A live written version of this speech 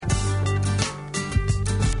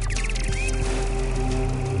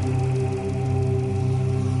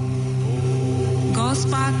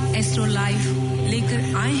Astro life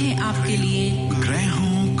लेकर आए हैं आपके लिए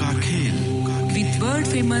ग्रहों का खेल with world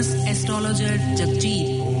famous astrologer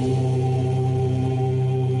Jagjit.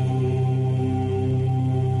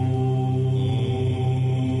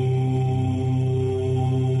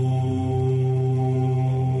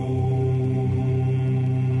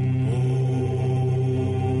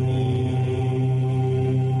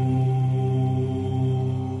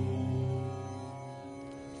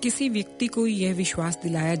 किसी व्यक्ति को यह विश्वास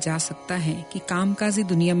दिलाया जा सकता है कि कामकाजी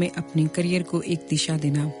दुनिया में अपने करियर को एक दिशा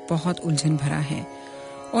देना बहुत उलझन भरा है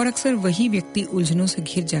और अक्सर वही व्यक्ति उलझनों से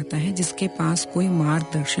घिर जाता है जिसके पास कोई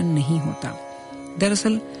मार्गदर्शन नहीं होता।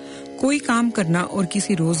 दरअसल कोई काम करना और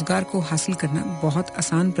किसी रोजगार को हासिल करना बहुत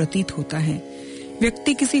आसान प्रतीत होता है।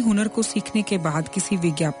 व्यक्ति किसी हुनर को सीखने के बाद किसी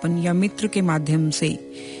विज्ञापन या मित्र के माध्यम से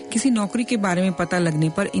किसी नौकरी के बारे में पता लगने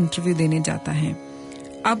पर इंटरव्यू देने जाता है।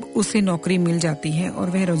 अब उसे नौकरी मिल जाती है और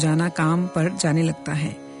वह रोजाना काम पर जाने लगता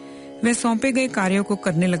है। वह सौंपे गए कार्यों को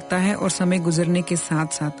करने लगता है और समय गुजरने के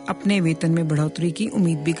साथ साथ अपने वेतन में बढ़ोतरी की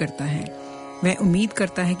उम्मीद भी करता है। वह उम्मीद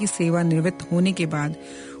करता है कि सेवानिवृत्त होने के बाद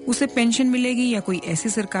उसे पेंशन मिलेगी या कोई ऐसी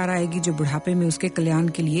सरकार आएगी जो बुढ़ापे में उसके कल्याण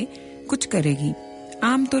के लिए कुछ करेगी।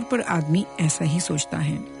 आमतौर पर आदमी ऐसा ही सोचता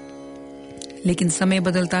है, लेकिन समय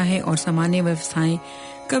बदलता है और सामान्य व्यवसायें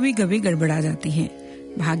कभी-कभी गड़बड़ा जाती हैं।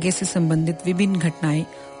 भाग्य से संबंधित विभिन्न घटनाएं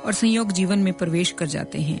और संयोग जीवन में प्रवेश कर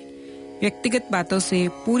जाते हैं। व्यक्तिगत बातों से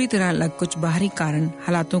पूरी तरह अलग कुछ बाहरी कारण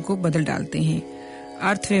हालातों को बदल डालते हैं।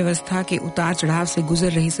 अर्थव्यवस्था के उतार चढ़ाव से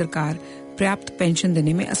गुजर रही सरकार पर्याप्त पेंशन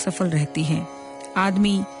देने में असफल रहती है।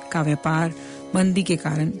 आदमी का व्यापार मंदी के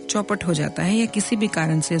कारण चौपट हो जाता है या किसी भी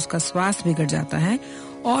कारण से उसका स्वास्थ्य बिगड़ जाता है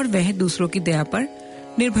और वह दूसरों की दया पर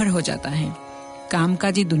निर्भर हो जाता है।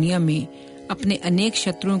 कामकाजी दुनिया में अपने अनेक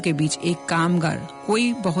शत्रुओं के बीच एक कामगार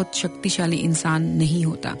कोई बहुत शक्तिशाली इंसान नहीं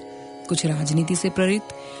होता। कुछ राजनीति से प्रेरित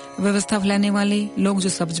व्यवस्था फैलाने वाले लोग जो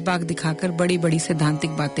सब्जबाग दिखाकर बड़ी बड़ी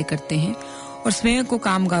सैद्धांतिक बातें करते हैं और स्वयं को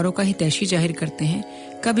कामगारों का हितैषी जाहिर करते हैं,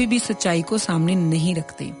 कभी भी सच्चाई को सामने नहीं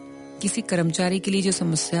रखते। किसी कर्मचारी के लिए जो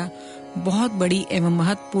समस्या बहुत बड़ी एवं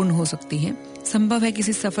महत्वपूर्ण हो सकती है, संभव है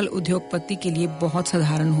किसी सफल उद्योगपति के लिए बहुत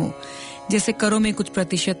साधारण हो। जैसे करों में कुछ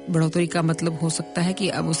प्रतिशत बढ़ोतरी का मतलब हो सकता है कि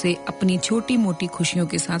अब उसे अपनी छोटी मोटी खुशियों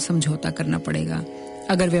के साथ समझौता करना पड़ेगा।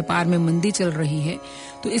 अगर व्यापार में मंदी चल रही है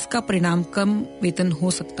तो इसका परिणाम कम वेतन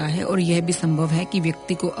हो सकता है और यह भी संभव है कि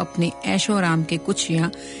व्यक्ति को अपने ऐशो आराम के कुछ या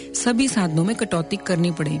सभी साधनों में कटौती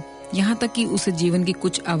करनी पड़े, यहाँ तक कि उसे जीवन की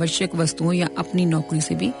कुछ आवश्यक वस्तुओं या अपनी नौकरी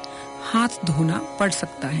से भी हाथ धोना पड़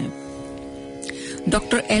सकता है।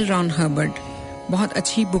 डॉक्टर एल रॉन हर्बर्ट बहुत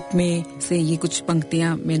अच्छी बुक में से ये कुछ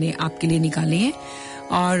पंक्तियां मैंने आपके लिए निकाली हैं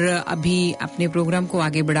और अभी अपने प्रोग्राम को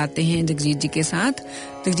आगे बढ़ाते हैं जगजीत जी के साथ।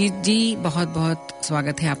 जगजीत जी, बहुत बहुत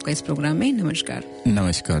स्वागत है आपका इस प्रोग्राम में। नमस्कार।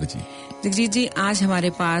 नमस्कार जी। जगजीत जी, आज हमारे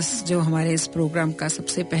पास जो हमारे इस प्रोग्राम का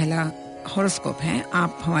सबसे पहला हॉरोस्कोप है,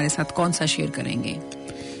 आप हमारे साथ कौन सा शेयर करेंगे?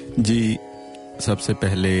 जी, सबसे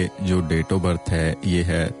पहले जो डेट ऑफ बर्थ है ये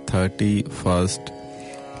है 31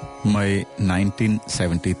 मई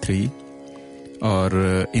 1973 और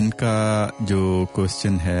इनका जो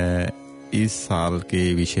क्वेश्चन है इस साल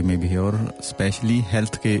के विषय में भी है और स्पेशली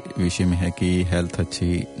हेल्थ के विषय में है कि हेल्थ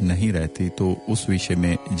अच्छी नहीं रहती, तो उस विषय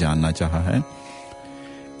में जानना चाहा है।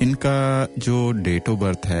 इनका जो डेट ऑफ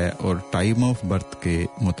बर्थ है और टाइम ऑफ बर्थ के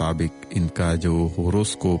मुताबिक इनका जो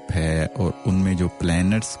होरोस्कोप है और उनमें जो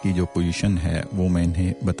प्लैनेट्स की जो पोजीशन है वो मैं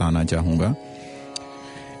इन्हें बताना चाहूँगा।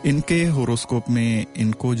 इनके होरोस्कोप में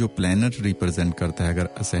इनको जो प्लैनेट रिप्रेजेंट करता है, अगर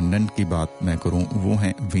असेंडेंट की बात मैं करूं, वो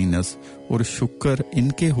है वीनस और शुक्र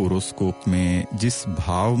इनके होरोस्कोप में जिस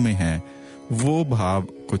भाव में है वो भाव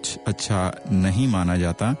कुछ अच्छा नहीं माना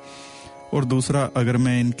जाता। और दूसरा, अगर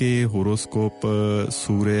मैं इनके होरोस्कोप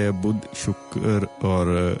सूर्य, बुध, शुक्र और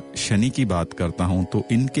शनि की बात करता हूं तो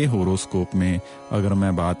इनके होरोस्कोप में अगर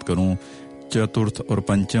मैं बात करूं चतुर्थ और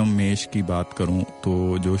पंचम मेष की बात करूं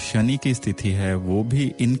तो जो शनि की स्थिति है वो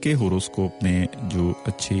भी इनके होरोस्कोप में जो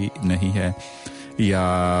अच्छी नहीं है, या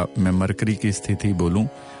मैं मरकरी की स्थिति बोलूं।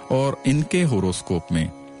 और इनके होरोस्कोप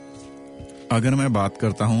में अगर मैं बात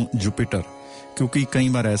करता हूं जुपिटर, क्योंकि कई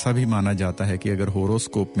बार ऐसा भी माना जाता है कि अगर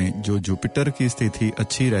होरोस्कोप में जो जुपिटर की स्थिति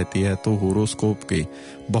अच्छी रहती है तो होरोस्कोप के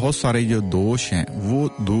बहुत सारे जो दोष हैं वो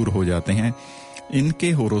दूर हो जाते हैं। इनके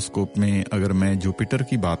होरोस्कोप में अगर मैं जुपिटर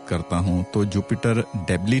की बात करता हूं तो जुपिटर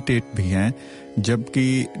डेबिलिटेट भी हैं,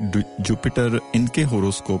 जबकि जुपिटर इनके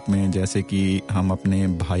होरोस्कोप में जैसे कि हम अपने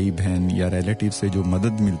भाई बहन या रिलेटिव से जो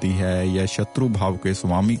मदद मिलती है या शत्रु भाव के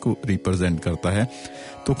स्वामी को रिप्रेजेंट करता है,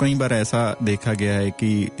 तो कई बार ऐसा देखा गया है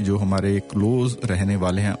कि जो हमारे क्लोज रहने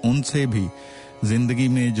वाले हैं उनसे भी जिंदगी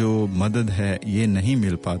में जो मदद है ये नहीं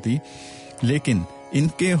मिल पाती। लेकिन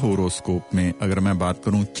इनके होरोस्कोप में अगर मैं बात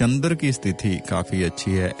करूं, चंद्र की स्थिति काफी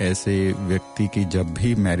अच्छी है। ऐसे व्यक्ति की जब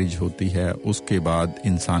भी मैरिज होती है उसके बाद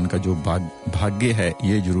इंसान का जो भाग्य है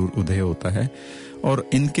ये जरूर उदय होता है। और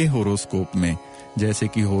इनके होरोस्कोप में जैसे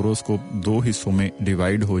कि होरोस्कोप 2 हिस्सों में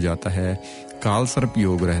डिवाइड हो जाता है, काल सर्प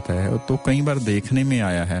योग रहता है। तो कई बार देखने में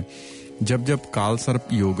आया है जब जब काल सर्प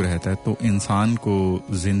योग रहता है तो इंसान को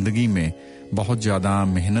जिंदगी में बहुत ज्यादा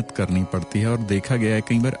मेहनत करनी पड़ती है, और देखा गया है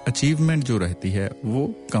कई बार अचीवमेंट जो रहती है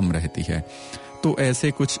वो कम रहती है। तो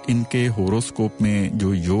ऐसे कुछ इनके होरोस्कोप में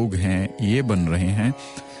जो योग हैं ये बन रहे हैं।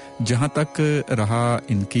 जहां तक रहा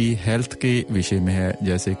इनकी हेल्थ के विषय में है,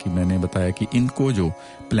 जैसे कि मैंने बताया कि इनको जो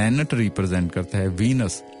प्लैनेट रिप्रेजेंट करता है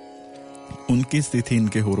वीनस, उनकी स्थिति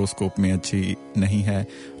इनके होरोस्कोप में अच्छी नहीं है।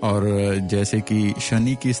 और जैसे कि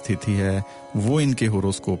शनि की स्थिति है वो इनके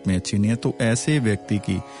होरोस्कोप में अच्छी नहीं है। तो ऐसे व्यक्ति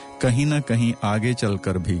की कहीं ना कहीं आगे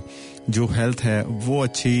चलकर भी जो हेल्थ है वो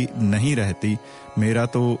अच्छी नहीं रहती। मेरा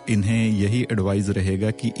तो इन्हें यही एडवाइस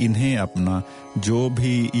रहेगा कि इन्हें अपना जो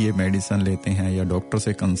भी ये मेडिसिन लेते हैं या डॉक्टर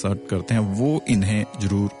से कंसल्ट करते हैं वो इन्हें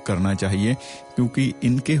जरूर करना चाहिए, क्योंकि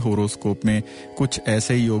इनके होरोस्कोप में कुछ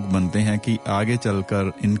ऐसे योग बनते हैं कि आगे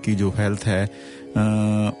चलकर इनकी जो हेल्थ है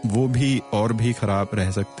वो भी और भी खराब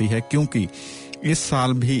रह सकती है। क्योंकि इस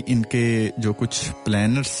साल भी इनके जो कुछ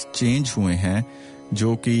प्लैनेट्स चेंज हुए हैं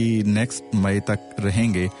जो कि नेक्स्ट मई तक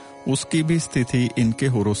रहेंगे, उसकी भी स्थिति इनके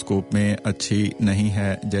होरोस्कोप में अच्छी नहीं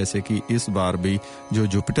है। जैसे कि इस बार भी जो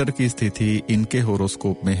जुपिटर की स्थिति इनके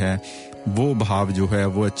होरोस्कोप में है वो भाव जो है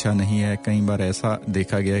वो अच्छा नहीं है। कई बार ऐसा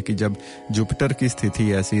देखा गया है कि जब जुपिटर की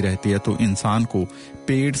स्थिति ऐसी रहती है तो इंसान को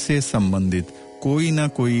पेट से संबंधित कोई ना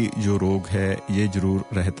कोई जो रोग है ये जरूर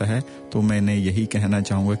रहता है। तो मैंने यही कहना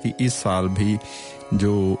चाहूंगा कि इस साल भी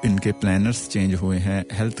जो इनके प्लैनर्स चेंज हुए हैं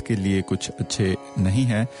हेल्थ के लिए कुछ अच्छे नहीं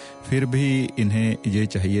है। फिर भी इन्हें ये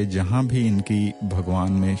चाहिए, जहां भी इनकी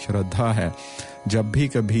भगवान में श्रद्धा है, जब भी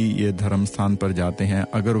कभी ये धर्म स्थान पर जाते हैं,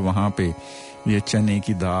 अगर वहां पे ये चने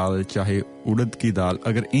की दाल चाहे उड़द की दाल,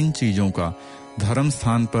 अगर इन चीजों का धर्म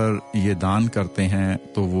स्थान पर ये दान करते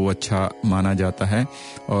हैं तो वो अच्छा माना जाता है।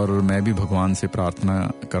 और मैं भी भगवान से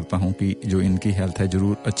प्रार्थना करता हूं कि जो इनकी हेल्थ है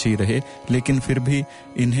जरूर अच्छी रहे। लेकिन फिर भी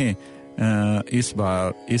इन्हें इस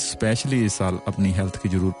बार स्पेशली इस साल अपनी हेल्थ की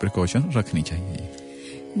जरूर प्रिकॉशन रखनी चाहिए।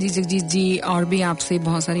 जी जगजीत जी, और भी आपसे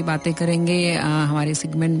बहुत सारी बातें करेंगे। हमारे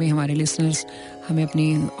सेगमेंट में हमारे लिसनर्स हमें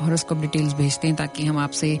अपनी हॉरोस्कोप डिटेल्स भेजते हैं ताकि हम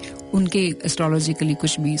आपसे उनके एस्ट्रोलॉजिकली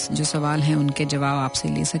कुछ भी जो सवाल हैं उनके जवाब आपसे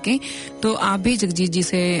ले सकें। तो आप भी जगजीत जी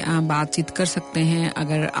से बातचीत कर सकते हैं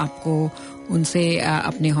अगर आपको उनसे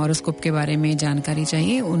अपने हॉरोस्कोप के बारे में जानकारी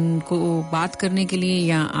चाहिए। उनको बात करने के लिए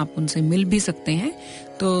या आप उनसे मिल भी सकते हैं।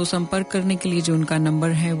 तो संपर्क करने के लिए जो उनका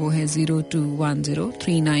नंबर है वो है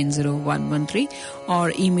 0210390113,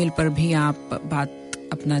 और ईमेल पर भी आप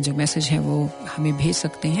अपना जो मैसेज है वो हमें भेज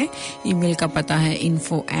सकते हैं। ईमेल का पता है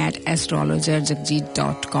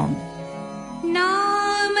info@astrologerjagjit.com।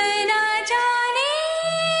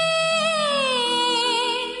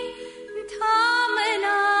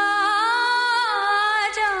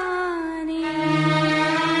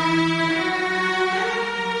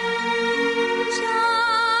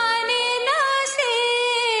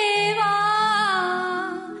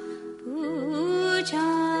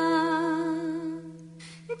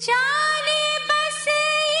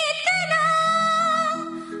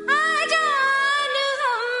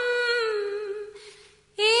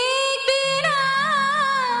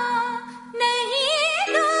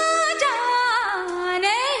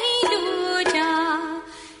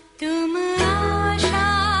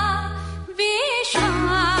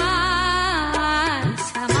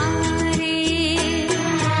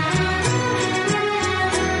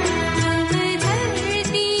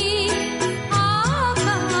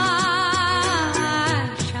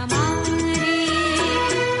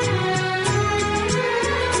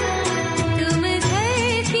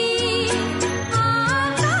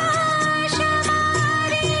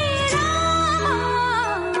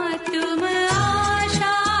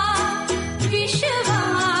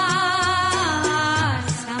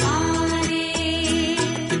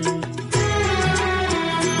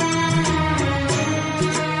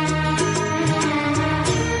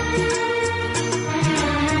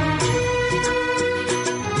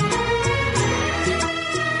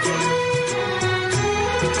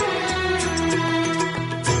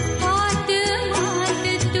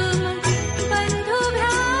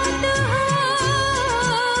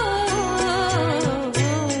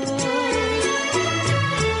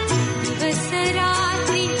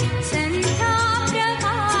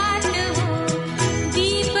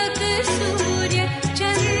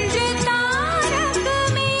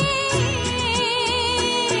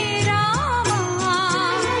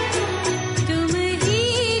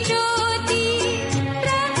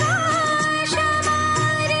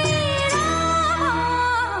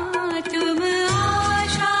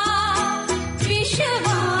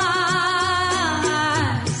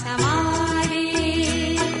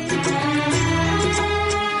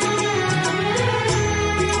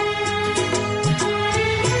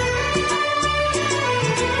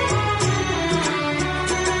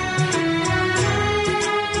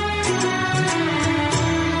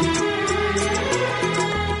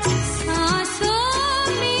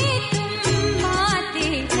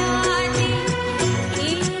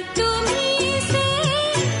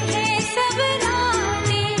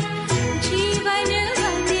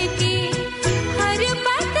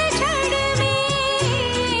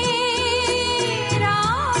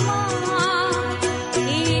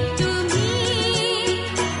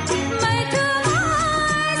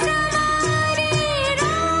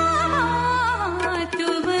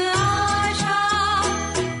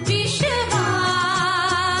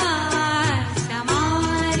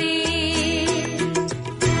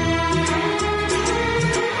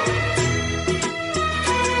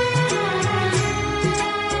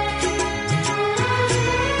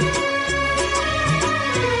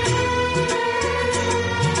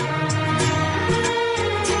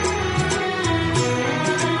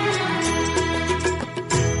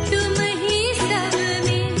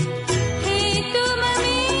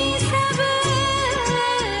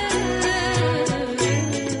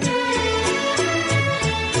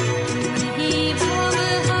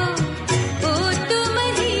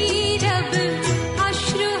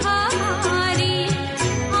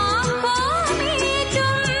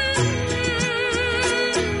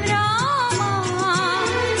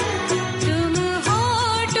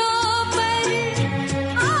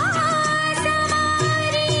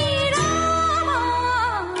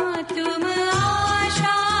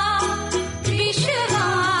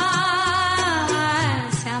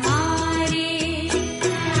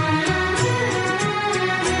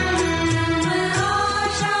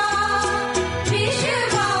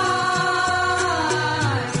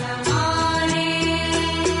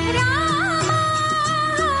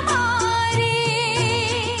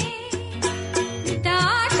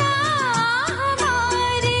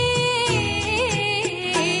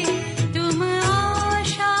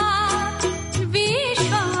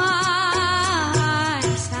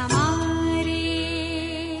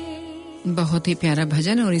 बहुत ही प्यारा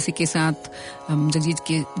भजन और इसी के साथ हम जगजीत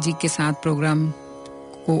जी के साथ प्रोग्राम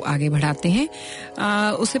को आगे बढ़ाते हैं।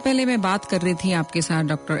 उससे पहले मैं बात कर रही थी आपके साथ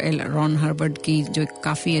डॉक्टर एल रॉन हर्बर्ट की, जो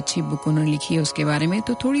काफ़ी अच्छी बुक उन्होंने लिखी है उसके बारे में।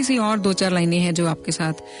 तो थोड़ी सी और 2-4 लाइनें हैं जो आपके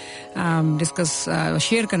साथ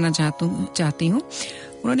शेयर करना चाहती हूँ।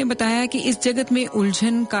 उन्होंने बताया कि इस जगत में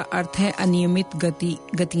उलझन का अर्थ है अनियमित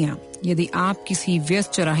गतियां। यदि आप किसी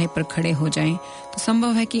व्यस्त चौराहे पर खड़े हो जाएं, तो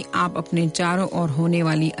संभव है कि आप अपने चारों ओर होने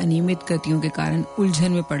वाली अनियमित गतियों के कारण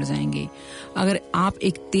उलझन में पड़ जाएंगे। अगर आप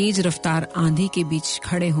एक तेज रफ्तार आंधी के बीच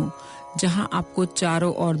खड़े हों, जहां आपको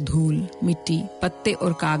चारों ओर धूल, मिट्टी, पत्ते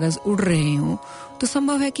और कागज उड़ रहे हों, तो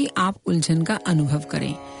संभव है कि आप उलझन का अनुभव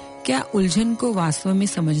करें। क्या उलझन को वास्तव में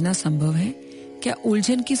समझना संभव है? क्या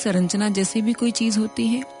उलझन की संरचना जैसी भी कोई चीज होती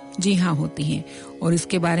है? जी हाँ, होती है, और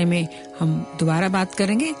इसके बारे में हम दोबारा बात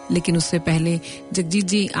करेंगे। लेकिन उससे पहले जगजीत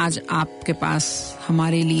जी, आज आपके पास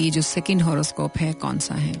हमारे लिए जो सेकंड हॉरोस्कोप है कौन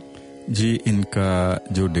सा है? जी, इनका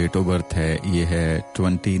जो डेट ऑफ बर्थ है ये है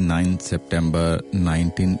 29 सितंबर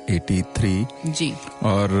 1983 जी।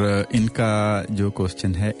 और इनका जो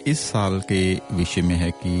क्वेश्चन है इस साल के विषय में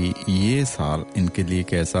है कि ये साल इनके लिए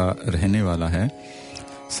कैसा रहने वाला है।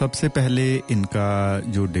 सबसे पहले इनका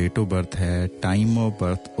जो डेट ऑफ बर्थ है, टाइम ऑफ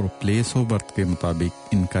बर्थ और प्लेस ऑफ बर्थ के मुताबिक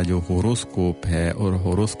इनका जो होरोस्कोप है और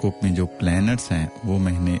होरोस्कोप में जो प्लैनेट्स हैं वो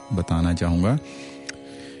मैं इन्हें बताना चाहूँगा।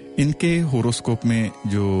 इनके होरोस्कोप में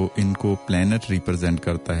जो इनको प्लैनेट रिप्रेजेंट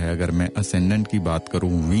करता है, अगर मैं असेंडेंट की बात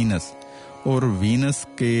करूँ वीनस, और वीनस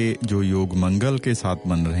के जो योग मंगल के साथ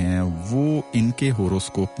बन रहे हैं वो इनके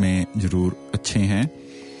होरोस्कोप में जरूर अच्छे हैं।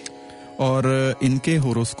 और इनके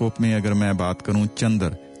होरोस्कोप में अगर मैं बात करूं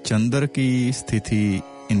चंद्र की स्थिति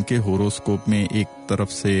इनके होरोस्कोप में एक तरफ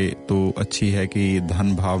से तो अच्छी है कि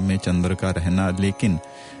धन भाव में चंद्र का रहना, लेकिन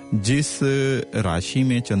जिस राशि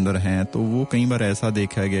में चंद्र हैं तो वो कई बार ऐसा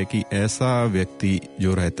देखा गया कि ऐसा व्यक्ति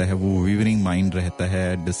जो रहता है वो वीवरिंग माइंड रहता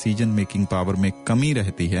है, डिसीजन मेकिंग पावर में कमी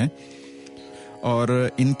रहती है। और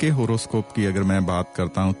इनके होरोस्कोप की अगर मैं बात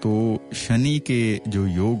करता हूं तो शनि के जो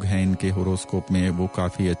योग हैं इनके होरोस्कोप में वो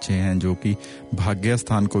काफी अच्छे हैं, जो कि भाग्य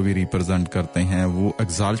स्थान को भी रिप्रेजेंट करते हैं, वो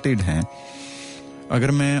एक्साल्टेड हैं।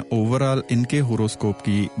 अगर मैं ओवरऑल इनके होरोस्कोप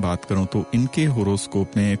की बात करूं तो इनके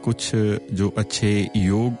होरोस्कोप में कुछ जो अच्छे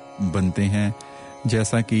योग बनते हैं,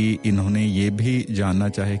 जैसा कि इन्होंने ये भी जानना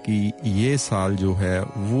चाहे कि ये साल जो है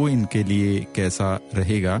वो इनके लिए कैसा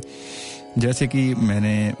रहेगा। जैसे कि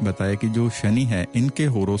मैंने बताया कि जो शनि है इनके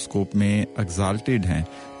होरोस्कोप में एक्साल्टेड हैं,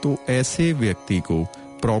 तो ऐसे व्यक्ति को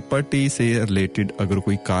प्रॉपर्टी से रिलेटेड अगर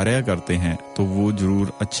कोई कार्य करते हैं तो वो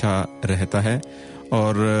जरूर अच्छा रहता है।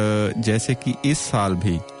 और जैसे कि इस साल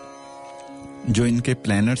भी जो इनके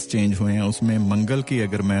प्लैनेट्स चेंज हुए हैं उसमें मंगल की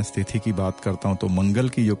अगर मैं स्थिति की बात करता हूं तो मंगल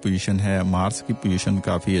की जो पोजीशन है, मार्स की पोजीशन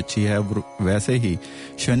काफी अच्छी है, वैसे ही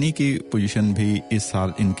शनि की पोजीशन भी इस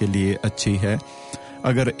साल इनके लिए अच्छी है।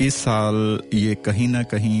 अगर इस साल ये कहीं ना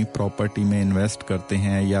कहीं प्रॉपर्टी में इन्वेस्ट करते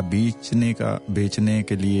हैं या बेचने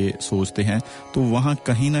के लिए सोचते हैं तो वहाँ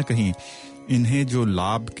कहीं ना कहीं इन्हें जो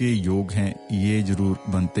लाभ के योग हैं ये जरूर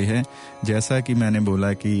बनते हैं। जैसा कि मैंने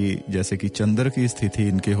बोला कि जैसे कि चंद्र की स्थिति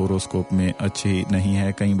इनके होरोस्कोप में अच्छी नहीं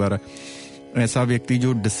है, कई बार ऐसा व्यक्ति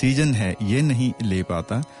जो डिसीजन है ये नहीं ले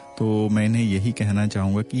पाता, तो मैं इन्हें यही कहना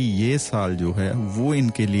चाहूँगा कि ये साल जो है वो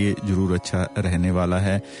इनके लिए जरूर अच्छा रहने वाला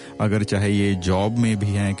है। अगर चाहे ये जॉब में भी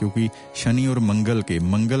हैं, क्योंकि शनि और मंगल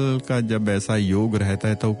का जब ऐसा योग रहता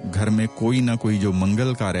है तो घर में कोई ना कोई जो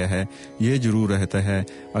मंगल कार्य है ये जरूर रहता है।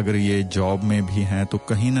 अगर ये जॉब में भी हैं तो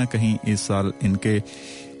कहीं ना कहीं इस साल इनके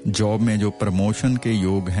जॉब में जो प्रमोशन के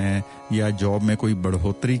योग हैं या जॉब में कोई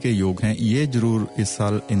बढ़ोतरी के योग हैं ये जरूर इस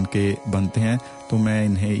साल इनके बनते हैं। तो मैं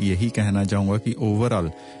इन्हें यही कहना चाहूँगा कि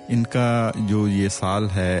ओवरऑल इनका जो ये साल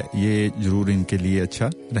है ये जरूर इनके लिए अच्छा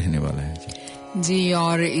रहने वाला है जी।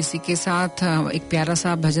 और इसी के साथ एक प्यारा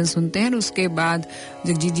सा भजन सुनते हैं, उसके बाद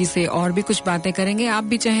जगजीत जी से और भी कुछ बातें करेंगे। आप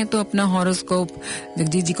भी चाहें तो अपना हॉरोस्कोप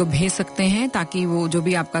जगजीत जी को भेज सकते हैं ताकि वो जो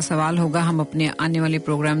भी आपका सवाल होगा हम अपने आने वाले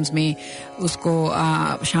प्रोग्राम्स में उसको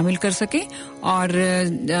शामिल कर सकें। और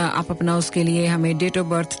आप अपना उसके लिए हमें date of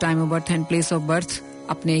birth, time of birth and place of birth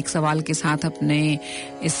अपने एक सवाल के साथ अपने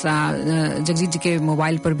इस जगजीत जी के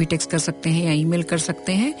मोबाइल पर भी टेक्स्ट कर सकते हैं या ईमेल कर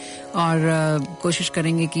सकते हैं। और कोशिश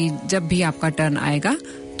करेंगे कि जब भी आपका टर्न आएगा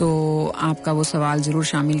तो आपका वो सवाल जरूर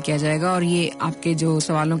शामिल किया जाएगा। और ये आपके जो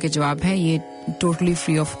सवालों के जवाब हैं ये totally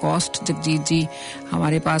free of cost Jagjit ji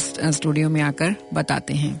हमारे पास स्टूडियो में आकर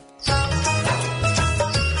बताते हैं।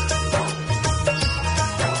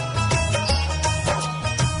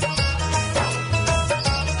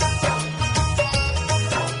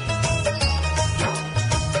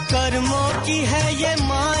 कर्मों की है ये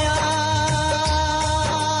माया,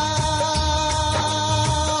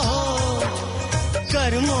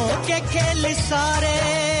 कर्मों के खेल सारे,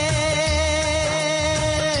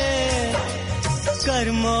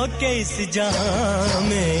 कर्मों के इस जहां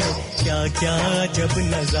में क्या क्या जब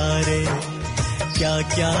नजारे, क्या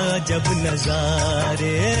क्या जब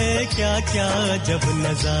नजारे, क्या क्या जब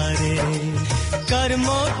नजारे,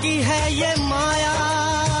 कर्मों की है ये माया।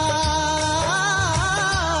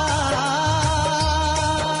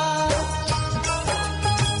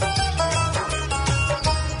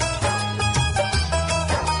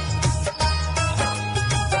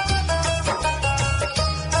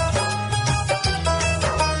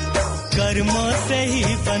 कर्मों से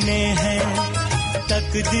ही बने हैं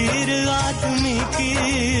तकदीर आदमी की,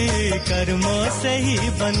 कर्मों से ही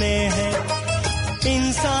बने हैं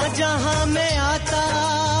इंसान जहां में आता।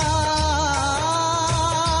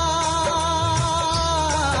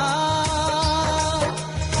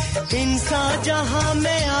 इंसान जहां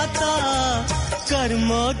में आता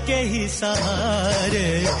कर्मों के ही सहारे,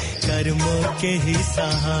 कर्मों के ही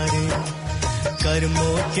सहारे,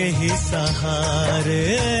 कर्मों के ही सहारे,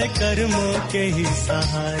 कर्मों के ही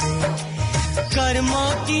सहारे, कर्मों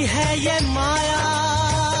की है ये माया।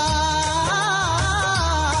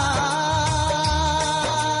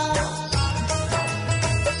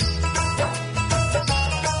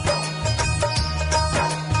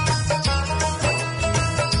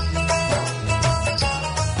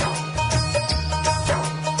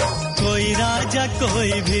 कोई राजा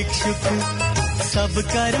कोई भिक्षुक सब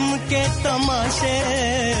कर्म के तमाशे,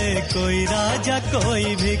 कोई राजा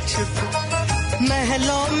कोई भिक्षुक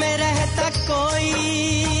महलों में रहता कोई,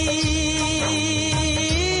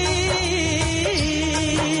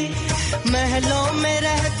 महलों में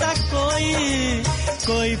रहता कोई,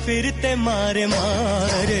 कोई फिरते मारे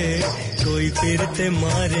मारे, कोई फिरते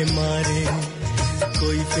मारे मारे,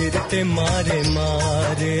 कोई फिरते मारे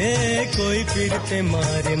मारे, कोई फिरते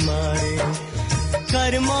मारे मारे,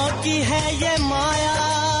 कर्मों की है ये माया।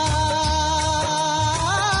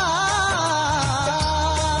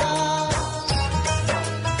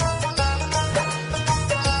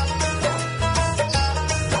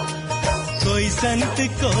 कोई संत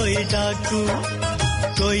कोई डाकू,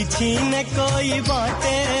 कोई छीने कोई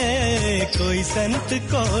बाटे, कोई संत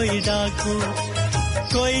कोई डाकू,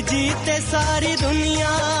 कोई जीते सारी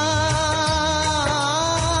दुनिया।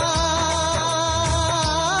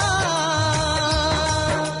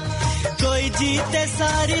 कोई जीते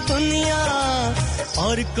सारी दुनिया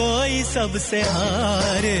और कोई सबसे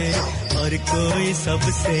हारे, और कोई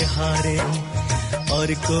सबसे हारे,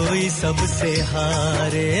 और कोई सबसे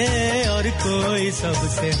हारे, और कोई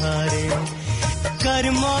सबसे हारे,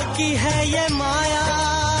 कर्मों की है ये माया।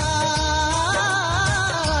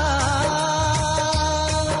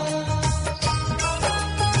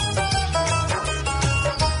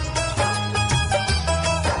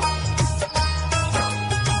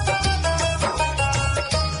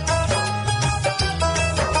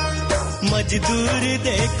 मजदूर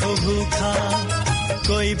देखो भूखा,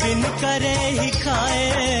 कोई बिन करे ही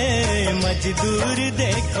खाए, मजदूर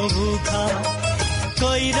देखो भूखा,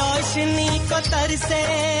 कोई रोशनी को तरसे,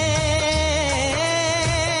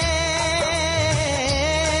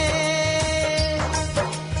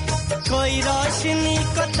 कोई रोशनी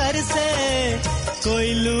को तरसे,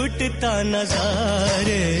 कोई लूटता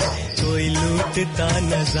नजारे, कोई लूटता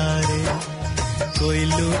नजारे, कोई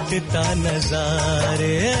लूटता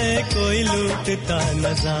नजारे, कोई लूटता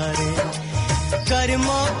नजारे,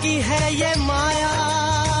 कर्मों की है ये माया।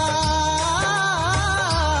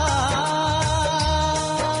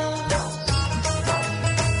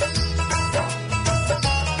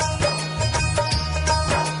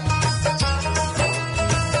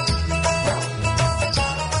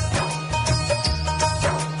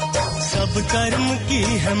 सब कर्म की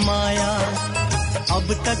है माया,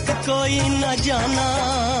 अब तक कोई न जाना,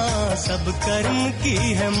 सब कर्म की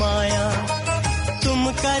है माया, तुम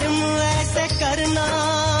कर्म ऐसे करना,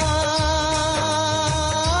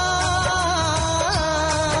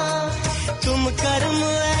 तुम कर्म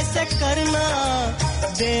ऐसे करना,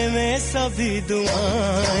 देवे सभी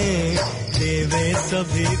दुआएं, देवे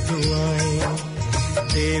सभी दुआएं,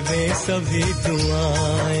 देवे सभी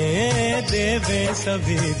दुआएं, देवे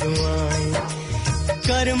सभी दुआएं,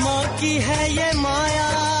 कर्मों की है ये माया।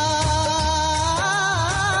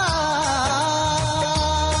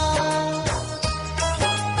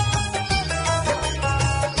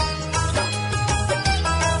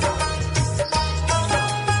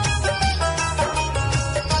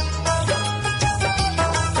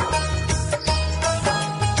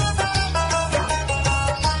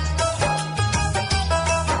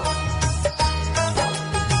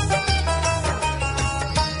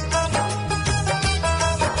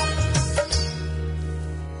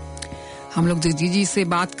 हम लोग जगजीत जी से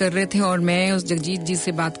बात कर रहे थे और मैं उस जगजीत जी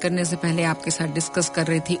से बात करने से पहले आपके साथ डिस्कस कर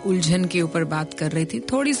रही थी, उलझन के ऊपर बात कर रही थी।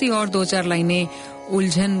 थोड़ी सी और 2-4 लाइनें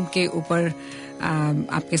उलझन के ऊपर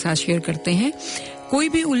आपके साथ शेयर करते हैं। कोई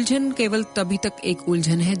भी उलझन केवल तभी तक एक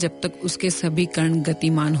उलझन है जब तक उसके सभी कण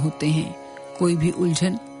गतिमान होते हैं। कोई भी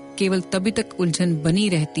उलझन केवल तभी तक उलझन बनी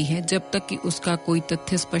रहती है जब तक कि उसका कोई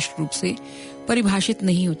तथ्य स्पष्ट रूप से परिभाषित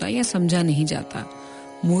नहीं होता या समझा नहीं जाता।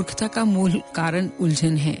 मूर्खता का मूल कारण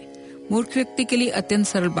उलझन है। मूर्ख व्यक्ति के लिए अत्यंत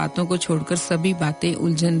सरल बातों को छोड़कर सभी बातें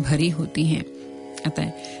उलझन भरी होती हैं।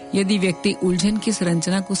 अतः यदि व्यक्ति उलझन की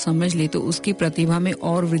संरचना को समझ ले तो उसकी प्रतिभा में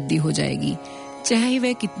और वृद्धि हो जाएगी, चाहे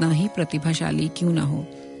वह कितना ही प्रतिभाशाली क्यों ना हो।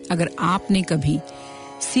 अगर आपने कभी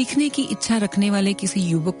सीखने की इच्छा रखने वाले किसी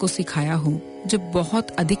युवक को सिखाया हो जो बहुत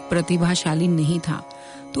अधिक प्रतिभाशाली नहीं था,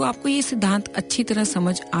 तो आपको ये सिद्धांत अच्छी तरह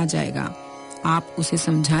समझ आ जाएगा। आप उसे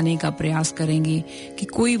समझाने का प्रयास करेंगे कि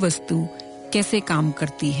कोई वस्तु कैसे काम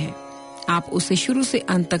करती है। आप उसे शुरू से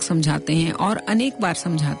अंत तक समझाते हैं और अनेक बार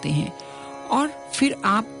समझाते हैं और फिर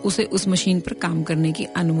आप उसे उस मशीन पर काम करने की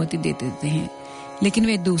अनुमति दे देते हैं, लेकिन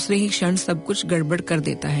वह दूसरे ही क्षण सब कुछ गड़बड़ कर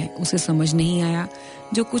देता है। उसे समझ नहीं आया,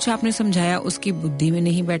 जो कुछ आपने समझाया उसकी बुद्धि में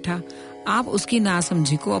नहीं बैठा। आप उसकी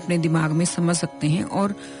नासमझी को अपने दिमाग में समझ सकते हैं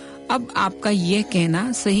और अब आपका यह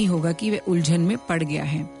कहना सही होगा कि वह उलझन में पड़ गया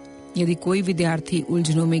है। यदि कोई विद्यार्थी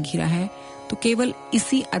उलझनों में घिरा है तो केवल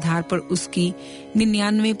इसी आधार पर उसकी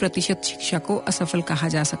 99% शिक्षा को असफल कहा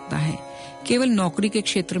जा सकता है। केवल नौकरी के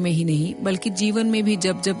क्षेत्र में ही नहीं बल्कि जीवन में भी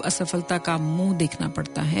जब जब असफलता का मुंह देखना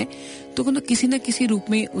पड़ता है तो किसी न किसी रूप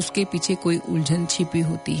में उसके पीछे कोई उलझन छिपी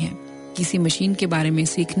होती है। किसी मशीन के बारे में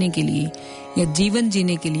सीखने के लिए या जीवन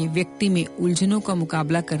जीने के लिए व्यक्ति में उलझनों का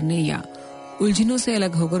मुकाबला करने या उलझनों से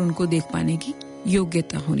अलग होकर उनको देख पाने की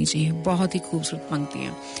योग्यता होनी चाहिए। बहुत ही खूबसूरत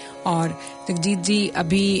पंक्तियां। और जगजीत जी,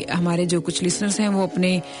 अभी हमारे जो कुछ लिसनर्स हैं वो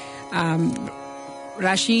अपने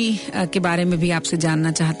राशि के बारे में भी आपसे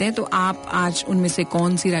जानना चाहते हैं, तो आप आज उनमें से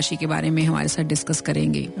कौन सी राशि के बारे में हमारे साथ डिस्कस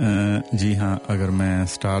करेंगे? जी हाँ, अगर मैं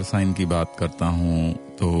स्टार साइन की बात करता हूँ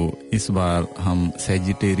तो इस बार हम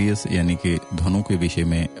सैजिटेरियस यानी कि धनु के विषय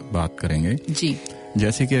में बात करेंगे जी।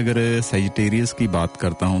 जैसे कि अगर सैजिटेरियस की बात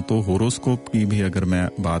करता हूँ तो होरोस्कोप की भी अगर मैं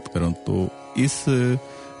बात करूँ तो इस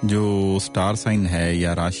जो स्टार साइन है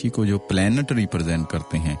या राशि को जो प्लैनेट रिप्रेजेंट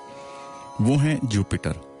करते हैं वो हैं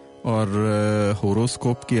जुपिटर। और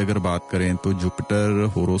होरोस्कोप की अगर बात करें तो जुपिटर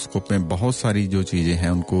होरोस्कोप में बहुत सारी जो चीजें हैं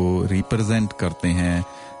उनको रिप्रेजेंट करते हैं,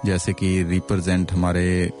 जैसे कि रिप्रेजेंट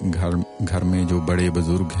हमारे घर में जो बड़े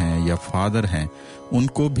बुजुर्ग हैं या फादर हैं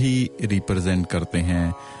उनको भी रिप्रेजेंट करते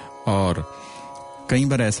हैं। और कई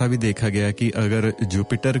बार ऐसा भी देखा गया कि अगर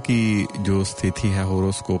जुपिटर की जो स्थिति है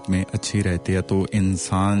होरोस्कोप में अच्छी रहती है तो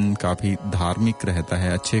इंसान काफी धार्मिक रहता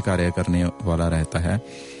है, अच्छे कार्य करने वाला रहता है।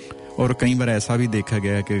 और कई बार ऐसा भी देखा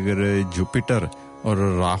गया है कि अगर जुपिटर और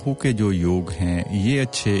राहु के जो योग हैं ये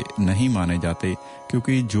अच्छे नहीं माने जाते,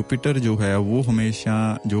 क्योंकि जुपिटर जो है वो हमेशा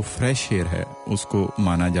जो फ्रेश एयर है उसको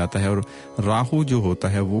माना जाता है और राहु जो होता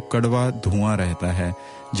है वो कड़वा धुआं रहता है,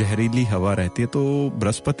 जहरीली हवा रहती है। तो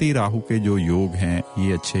बृहस्पति राहु के जो योग हैं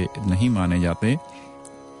ये अच्छे नहीं माने जाते।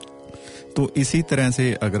 तो इसी तरह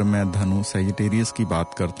से अगर मैं धनु सैजिटेरियस की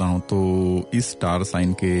बात करता हूं तो इस स्टार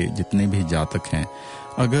साइन के जितने भी जातक हैं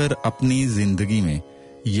अगर अपनी जिंदगी में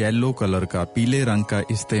येलो कलर का, पीले रंग का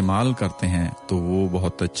इस्तेमाल करते हैं तो वो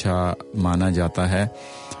बहुत अच्छा माना जाता है।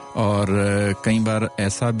 और कई बार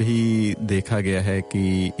ऐसा भी देखा गया है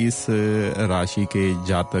कि इस राशि के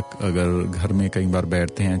जातक अगर घर में कई बार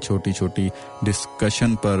बैठते हैं, छोटी छोटी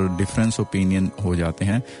डिस्कशन पर डिफरेंस ओपिनियन हो जाते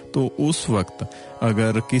हैं, तो उस वक्त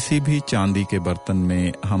अगर किसी भी चांदी के बर्तन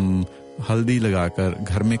में हम हल्दी लगाकर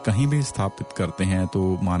घर में कहीं भी स्थापित करते हैं तो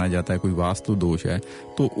माना जाता है कोई वास्तु दोष है,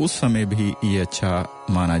 तो उस समय भी ये अच्छा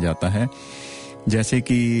माना जाता है। जैसे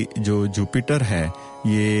कि जो जुपिटर है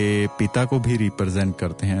ये पिता को भी रिप्रेजेंट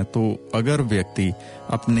करते हैं, तो अगर व्यक्ति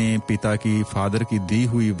अपने पिता की, फादर की दी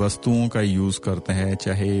हुई वस्तुओं का यूज करता है,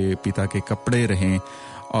 चाहे पिता के कपड़े रहें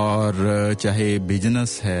और चाहे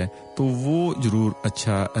बिजनेस है, तो वो जरूर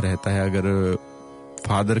अच्छा रहता है। अगर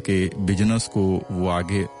फादर के बिजनेस को वो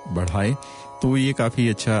आगे बढ़ाए तो ये काफी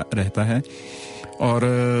अच्छा रहता है। और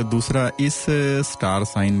दूसरा, इस स्टार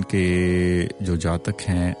साइन के जो जातक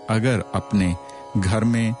हैं अगर अपने घर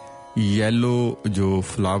में येलो जो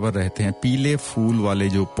फ्लावर रहते हैं, पीले फूल वाले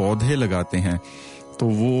जो पौधे लगाते हैं, तो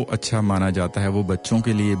वो अच्छा माना जाता है, वो बच्चों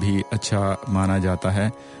के लिए भी अच्छा माना जाता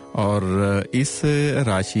है। और इस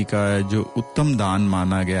राशि का जो उत्तम दान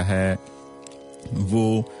माना गया है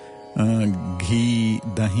वो घी,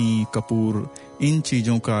 दही, कपूर, इन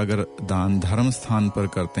चीज़ों का अगर दान धर्म स्थान पर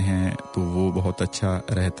करते हैं तो वो बहुत अच्छा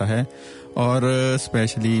रहता है। और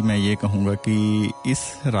स्पेशली मैं ये कहूँगा कि इस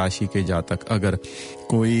राशि के जातक अगर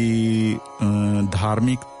कोई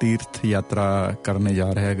धार्मिक तीर्थ यात्रा करने जा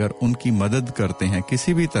रहे हैं, अगर उनकी मदद करते हैं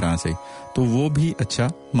किसी भी तरह से, तो वो भी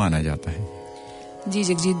अच्छा माना जाता है। जी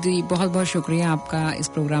जगजीत जी, बहुत बहुत शुक्रिया आपका इस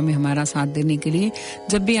प्रोग्राम में हमारा साथ देने के लिए।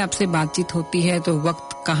 जब भी आपसे बातचीत होती है तो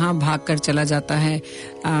वक्त कहाँ भाग कर चला जाता है,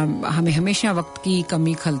 हमें हमेशा वक्त की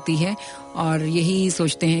कमी खलती है और यही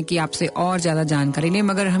सोचते हैं कि आपसे और ज़्यादा जानकारी लें,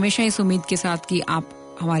 मगर हमेशा इस उम्मीद के साथ कि आप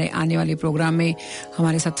हमारे आने वाले प्रोग्राम में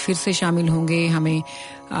हमारे साथ फिर से शामिल होंगे, हमें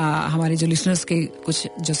हमारे जो लिसनर्स के कुछ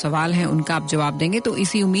जो सवाल हैं उनका आप जवाब देंगे। तो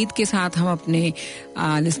इसी उम्मीद के साथ हम अपने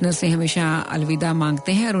लिसनर्स से हमेशा अलविदा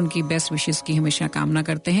मांगते हैं और उनकी बेस्ट विशेस की हमेशा कामना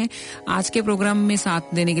करते हैं। आज के प्रोग्राम में साथ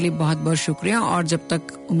देने के लिए बहुत बहुत शुक्रिया, और जब तक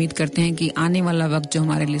उम्मीद करते हैं कि आने वाला वक्त जो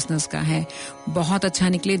हमारे लिसनर्स का है बहुत अच्छा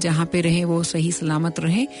निकले, जहाँ पे रहे वो सही सलामत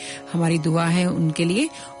रहे, हमारी दुआ है उनके लिए।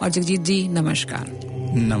 और जगजीत जी नमस्कार।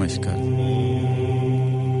 नमस्कार।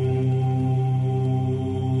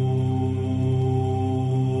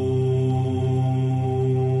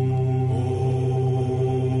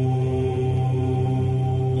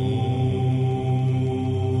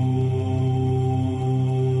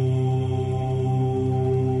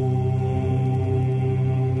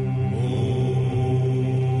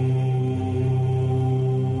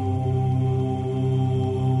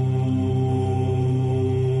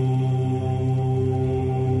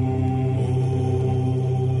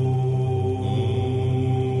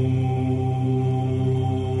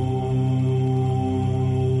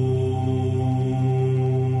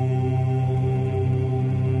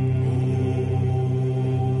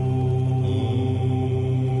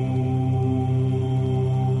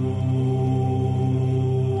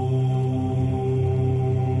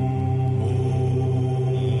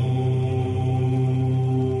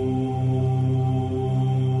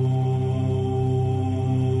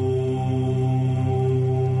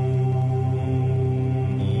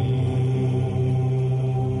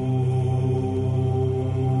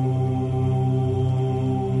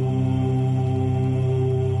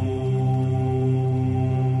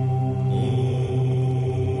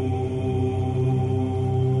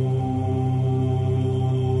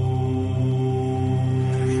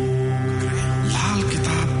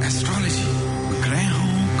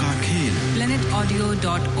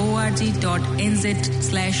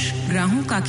 planetaudio.org.nz/ग्राहों का